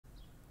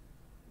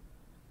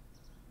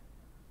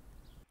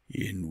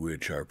in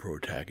which our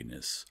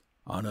protagonists,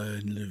 Anna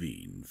and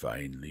Levine,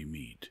 finally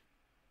meet,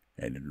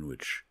 and in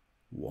which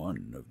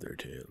one of their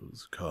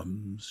tales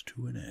comes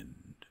to an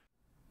end.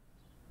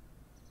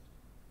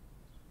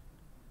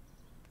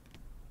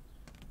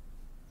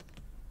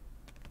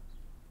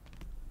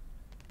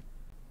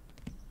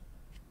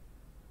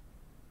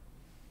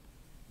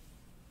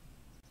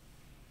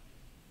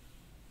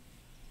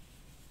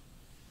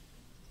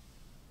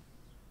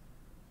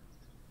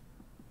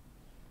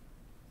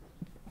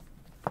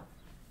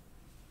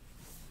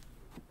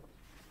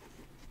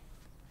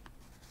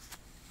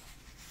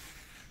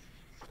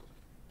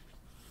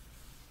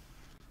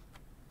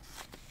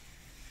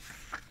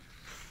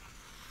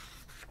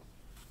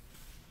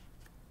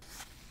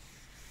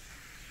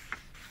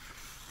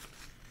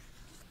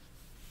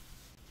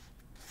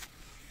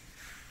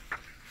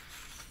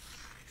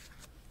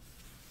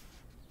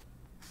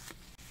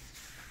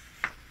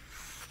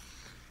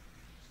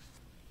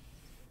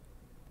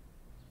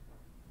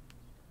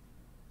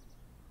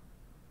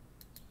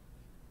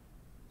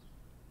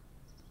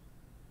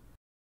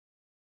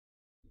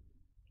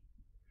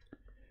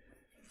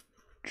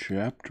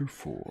 Chapter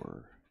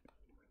 4.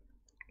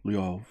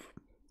 Lyov,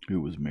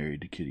 who was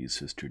married to Kitty's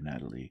sister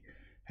Natalie,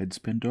 had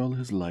spent all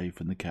his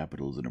life in the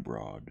capitals and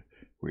abroad,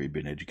 where he had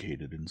been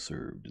educated and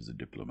served as a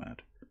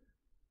diplomat.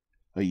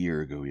 A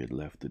year ago he had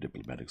left the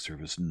diplomatic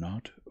service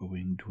not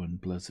owing to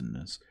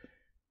unpleasantness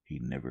 — he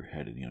never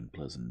had any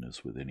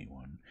unpleasantness with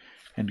anyone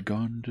 — and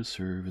gone to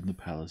serve in the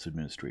palace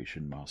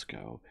administration in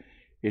Moscow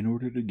in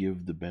order to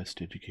give the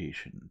best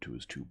education to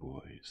his two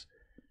boys.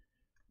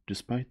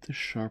 Despite the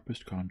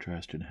sharpest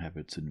contrast in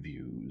habits and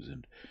views,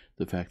 and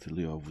the fact that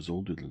Lyov was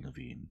older than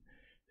Levine,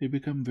 they had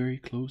become very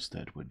close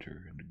that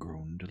winter and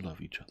grown to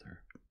love each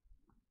other.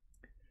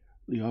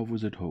 Lyov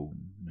was at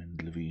home,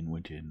 and Levine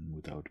went in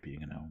without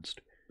being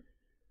announced.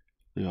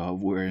 Lyov,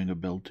 wearing a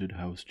belted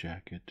house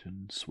jacket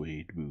and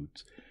suede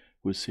boots,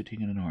 was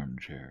sitting in an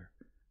armchair,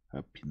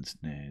 a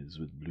pince-nez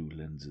with blue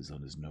lenses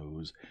on his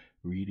nose,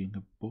 reading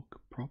a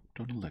book propped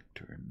on a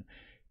lectern,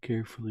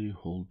 carefully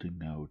holding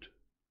out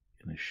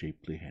in a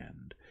shapely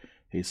hand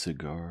a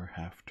cigar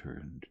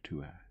half-turned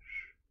to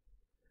ash.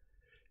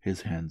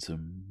 His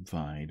handsome,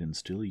 fine, and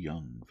still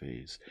young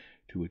face,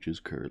 to which his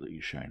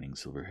curly, shining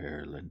silver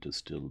hair lent a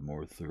still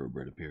more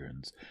thoroughbred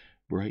appearance,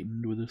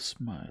 brightened with a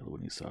smile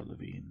when he saw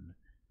Levine.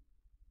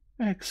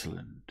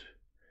 "Excellent!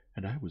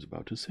 And I was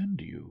about to send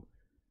to you.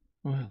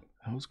 Well,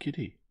 how's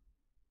Kitty?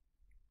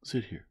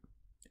 Sit here.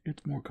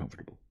 It's more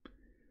comfortable."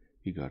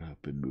 He got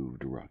up and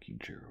moved a rocking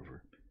chair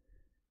over.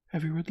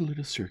 "Have you read the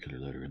latest circular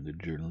letter in the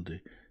Journal de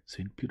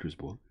St.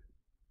 Petersburg?"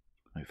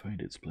 "I find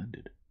it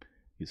splendid,"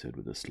 he said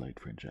with a slight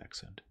French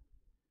accent.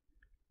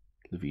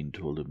 Levine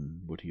told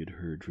him what he had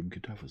heard from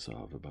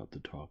Katavasov about the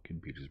talk in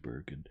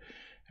Petersburg, and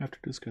after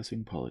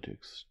discussing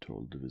politics,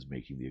 told of his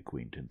making the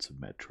acquaintance of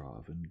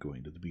Metrov and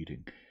going to the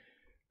meeting.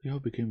 They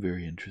all became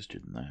very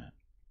interested in that.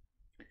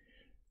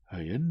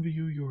 "I envy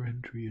you your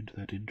entry into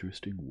that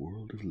interesting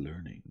world of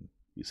learning,"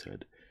 he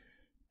said,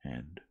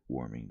 and,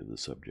 warming to the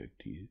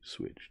subject, he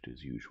switched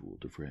as usual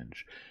to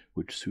French,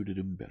 which suited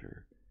him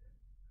better.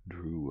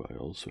 "True, I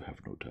also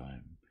have no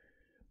time.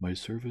 My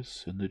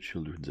service and the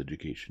children's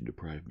education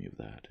deprive me of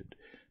that, and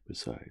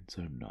besides,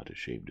 I'm not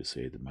ashamed to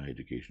say that my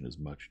education is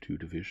much too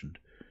deficient."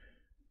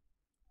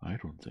 "I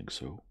don't think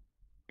so,"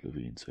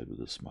 Levine said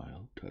with a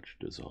smile,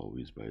 touched as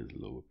always by his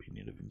low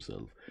opinion of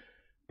himself,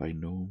 by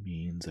no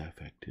means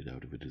affected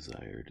out of a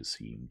desire to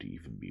seem to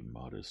even be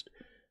modest,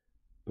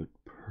 but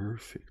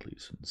perfectly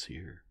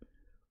sincere.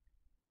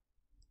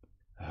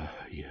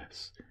 "Ah,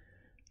 yes,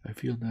 I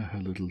feel now how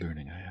little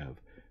learning I have.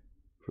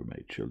 For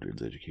my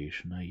children's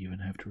education, I even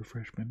have to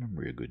refresh my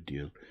memory a good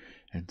deal,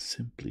 and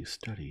simply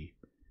study.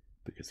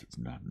 Because it's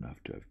not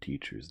enough to have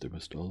teachers, there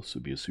must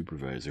also be a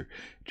supervisor,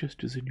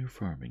 just as in your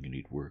farming you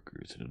need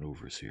workers and an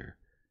overseer.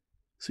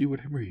 See what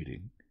I'm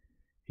reading?"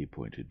 He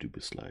pointed to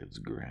Bislav's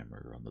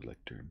grammar on the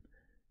lectern.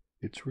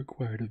 "It's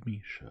required of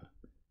Misha,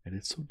 and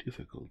it's so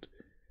difficult.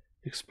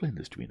 Explain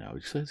this to me now.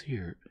 It says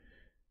here—"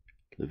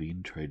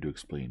 Levine tried to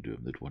explain to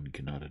him that one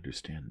cannot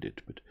understand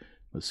it, but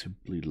must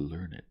simply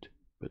learn it,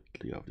 but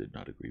Lyov did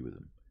not agree with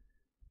him.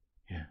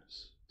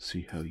 "Yes,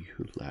 see how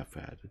you laugh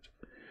at it.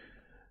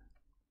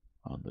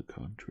 On the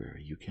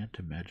contrary, you can't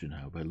imagine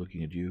how, by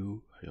looking at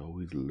you, I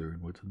always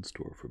learn what's in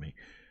store for me.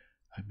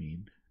 I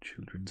mean,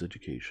 children's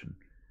education."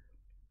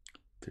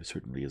 "There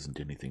certainly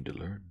isn't anything to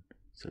learn,"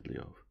 said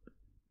Lyov.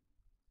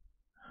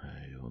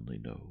 "I only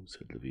know,"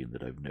 said Levine,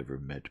 "that I've never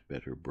met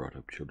better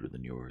brought-up children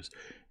than yours,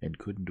 and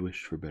couldn't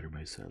wish for better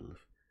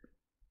myself."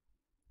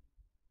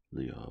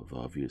 Lyov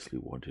obviously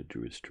wanted to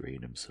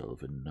restrain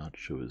himself and not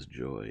show his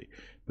joy,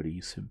 but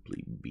he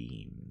simply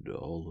beamed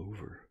all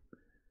over.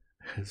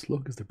 "As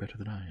long as they're better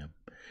than I am,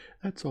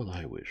 that's all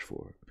I wish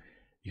for.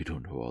 You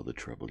don't know all the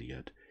trouble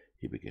yet,"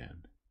 he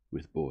began,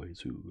 "with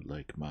boys who,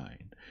 like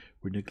mine,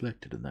 were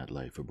neglected in that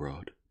life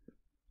abroad.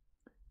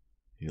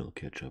 You'll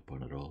catch up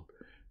on it all.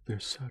 They're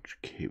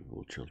such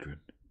capable children.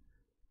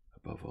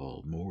 Above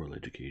all, moral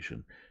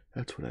education.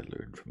 That's what I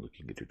learned from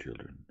looking at your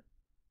children."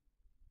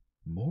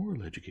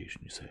 Moral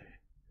education, you say?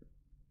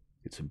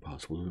 It's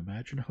impossible to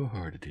imagine how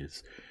hard it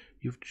is.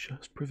 You've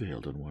just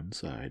prevailed on one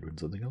side when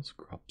something else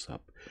crops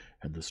up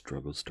and the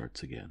struggle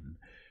starts again.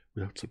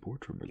 Without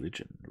support from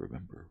religion,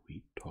 remember,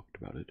 we talked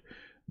about it,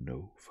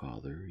 no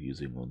father,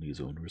 using only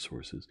his own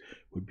resources,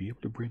 would be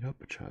able to bring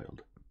up a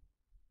child.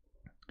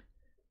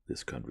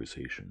 This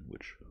conversation,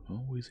 which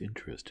always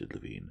interested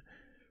Levine,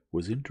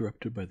 was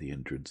interrupted by the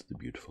entrance of the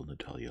beautiful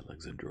Natalia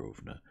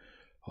Alexandrovna,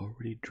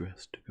 already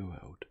dressed to go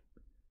out.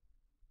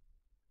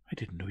 "I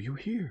didn't know you were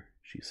here,"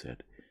 she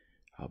said,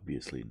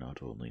 obviously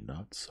not only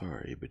not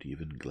sorry, but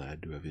even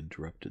glad to have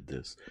interrupted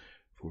this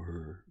for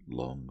her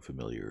long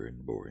familiar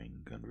and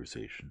boring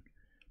conversation.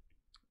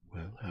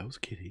 "Well, how's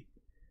Kitty?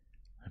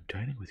 I'm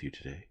dining with you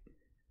today.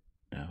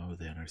 Now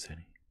then,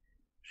 Arseny,"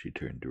 she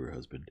turned to her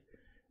husband,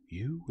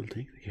 "you will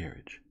take the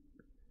carriage."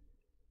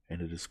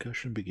 And a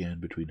discussion began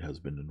between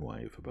husband and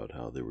wife about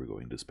how they were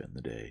going to spend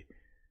the day.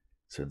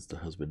 Since the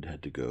husband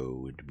had to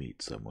go and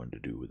meet someone to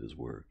do with his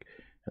work,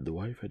 and the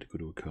wife had to go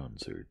to a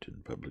concert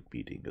and public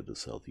meeting of the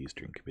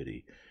Southeastern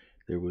Committee,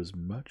 there was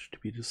much to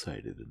be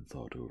decided and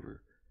thought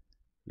over.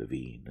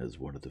 Levine, as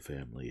one of the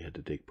family, had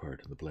to take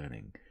part in the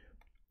planning.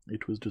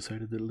 It was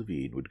decided that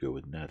Levine would go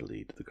with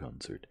Natalie to the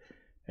concert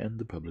and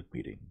the public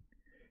meeting,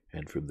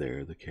 and from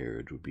there the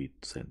carriage would be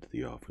sent to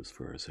the office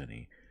for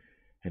Arseny,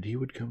 and he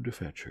would come to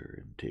fetch her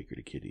and take her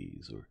to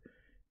Kitty's, or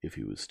if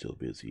he was still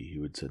busy, he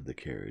would send the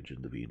carriage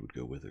and Levine would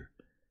go with her.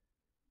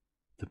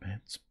 "The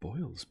man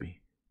spoils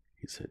me,"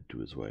 he said to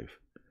his wife.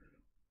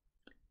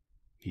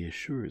 "He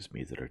assures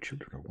me that our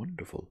children are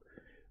wonderful,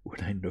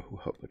 when I know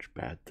how much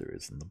bad there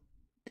is in them."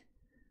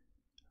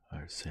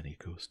 "Arseny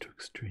goes to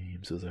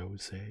extremes, as I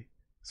always say,"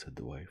 said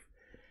the wife.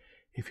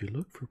 "If you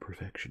look for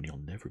perfection, you'll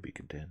never be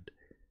content.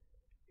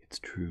 It's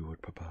true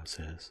what Papa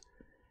says,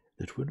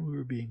 that when we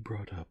were being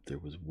brought up there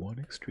was one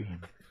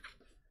extreme.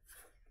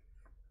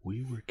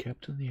 We were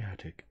kept in the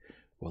attic,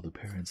 while the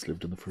parents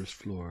lived on the first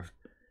floor.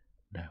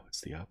 Now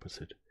it's the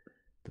opposite.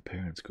 The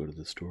parents go to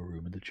the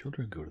storeroom and the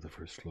children go to the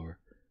first floor.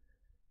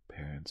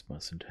 Parents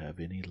mustn't have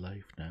any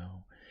life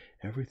now.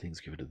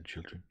 Everything's given to the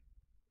children."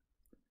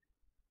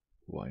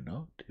 "Why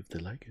not, if they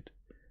like it?"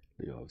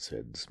 Lyov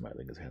said,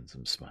 smiling his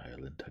handsome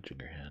smile and touching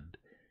her hand.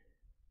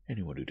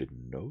 "Anyone who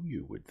didn't know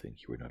you would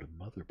think you were not a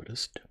mother, but a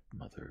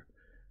stepmother."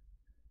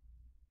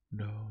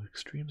 "No,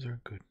 extremes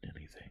aren't good in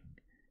anything,"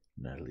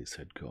 Natalie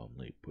said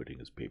calmly, putting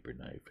his paper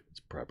knife in its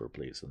proper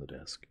place on the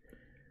desk.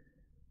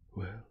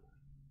 "Well,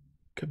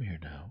 come here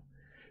now.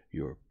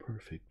 You're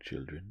perfect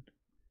children,"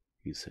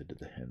 he said to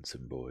the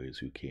handsome boys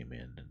who came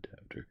in, and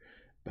after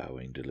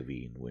bowing to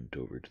Levine, went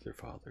over to their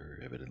father,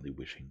 evidently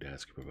wishing to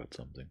ask him about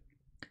something.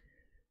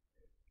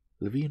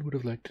 Levine would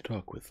have liked to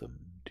talk with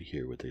them, to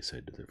hear what they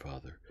said to their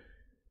father,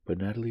 but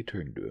Natalie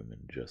turned to him,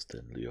 and just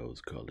then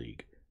Lyov's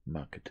colleague,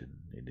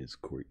 Makitin, in his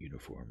court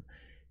uniform,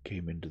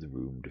 came into the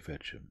room to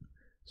fetch him,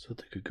 so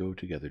they could go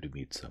together to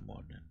meet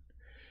someone, and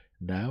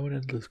now an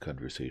endless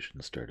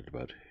conversation started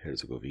about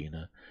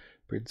Herzegovina,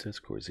 Princess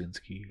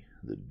Korzinski,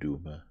 the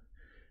Duma,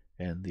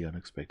 and the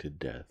unexpected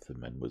death of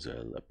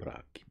Mademoiselle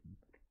Aprakin.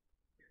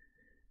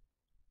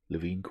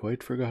 Levine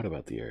quite forgot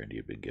about the errand he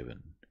had been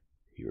given.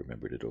 He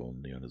remembered it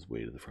only on his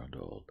way to the front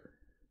hall.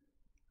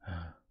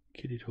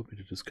 Kitty told me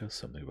to discuss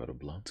something about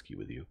Oblonsky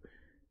with you,"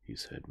 he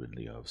said when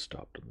Lyov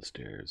stopped on the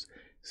stairs,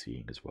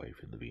 seeing his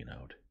wife and Levine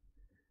out.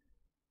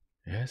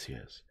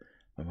 Yes,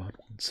 Maman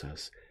wants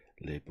us,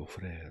 les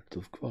beaux-frères,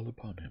 to fall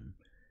upon him,"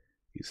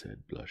 he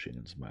said, blushing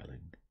and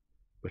smiling.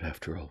 "But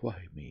after all,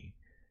 why me?"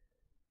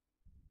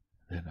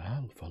 "Then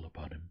I'll fall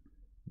upon him,"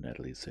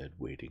 Natalie said,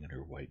 waiting in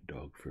her white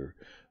dog fur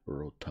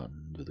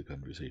rotund to the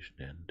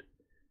conversation end.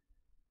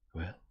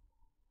 "Well,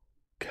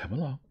 come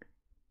along."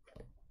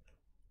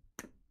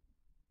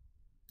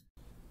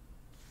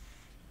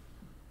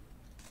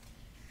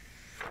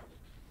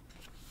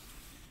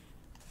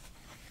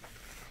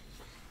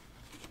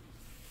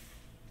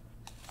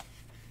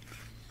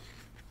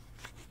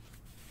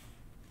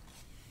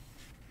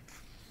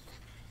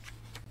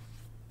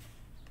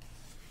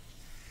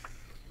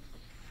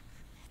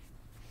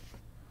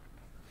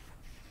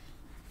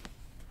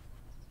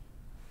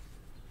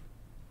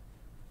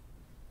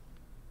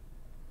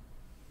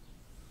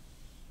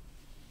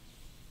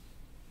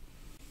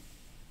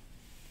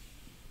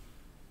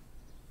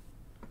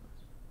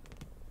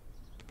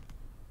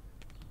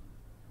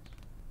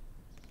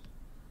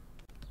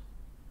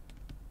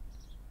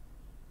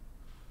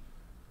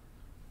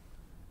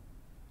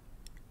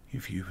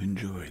 If you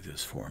enjoy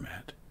this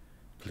format,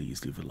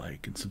 please leave a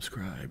like and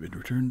subscribe and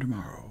return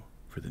tomorrow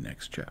for the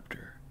next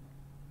chapter.